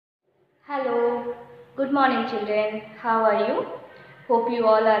Hello, good morning children. How are you? Hope you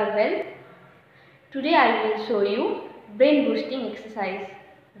all are well. Today I will show you brain boosting exercise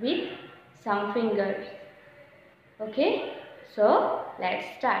with some fingers. Okay, so let's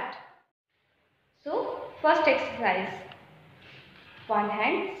start. So first exercise, one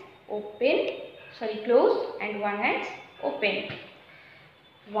hand close and one hand open.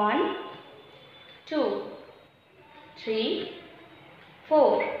 1, 2, 3,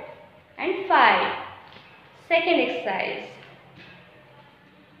 4 and 5. Second exercise,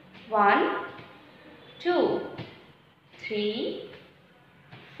 1, 2, 3,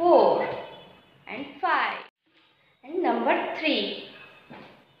 4 and 5. And number 3,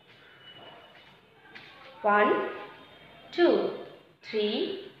 1, 2,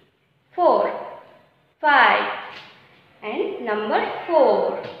 3, 4, 5. And number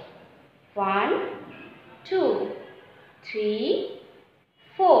 4, 1, 2, 3,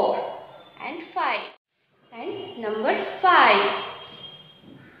 4 and 5. And number 5,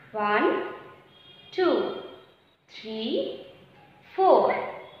 1, 2, 3, 4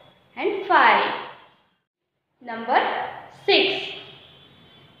 and 5. Number 6,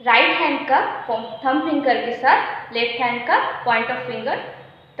 right hand का thumb finger के साथ left hand का point of finger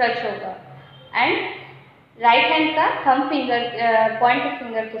touch होगा and right hand का thumb finger point of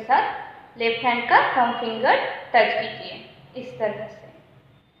finger के साथ left hand का thumb finger touch कीजिए इस तरह से.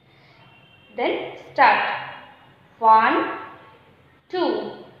 Then start. 1, 2,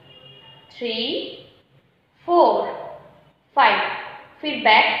 3, 4, 5. फिर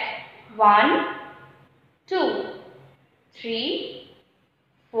back. 1, 2, 3,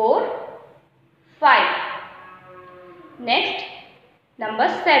 4, 5. Next, number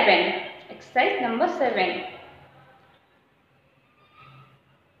 7. Exercise number 7.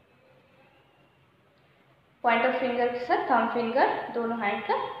 Point of finger के साथ थंब फिंगर दोनों हैंड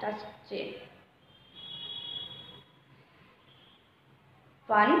का टच कीजिए.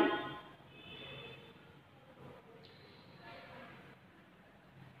 1,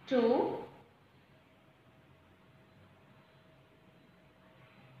 2,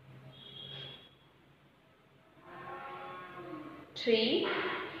 3,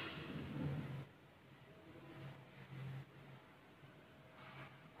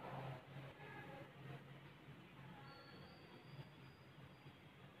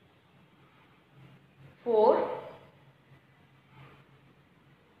 4,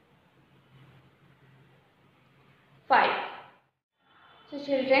 5. तो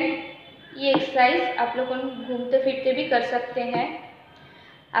चिल्ड्रेन, ये एक्सरसाइज आप लोग घूमते फिरते भी कर सकते हैं.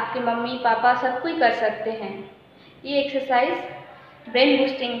 आपके मम्मी पापा सब कोई कर सकते हैं. ये एक्सरसाइज ब्रेन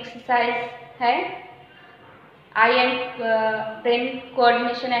बूस्टिंग एक्सरसाइज है. आई एंड ब्रेन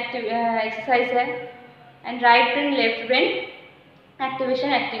कोऑर्डिनेशन एक्सरसाइज है and right brain left brain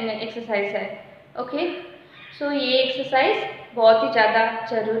activation exercise है. ओके, सो ये एक्सरसाइज बहुत ही ज़्यादा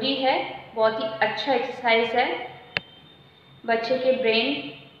ज़रूरी है, बहुत ही अच्छा एक्सरसाइज है बच्चे के ब्रेन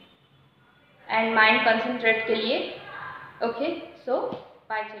एंड माइंड कंसंट्रेट के लिए. ओके, सो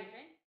बाय चिल्ड्रेन.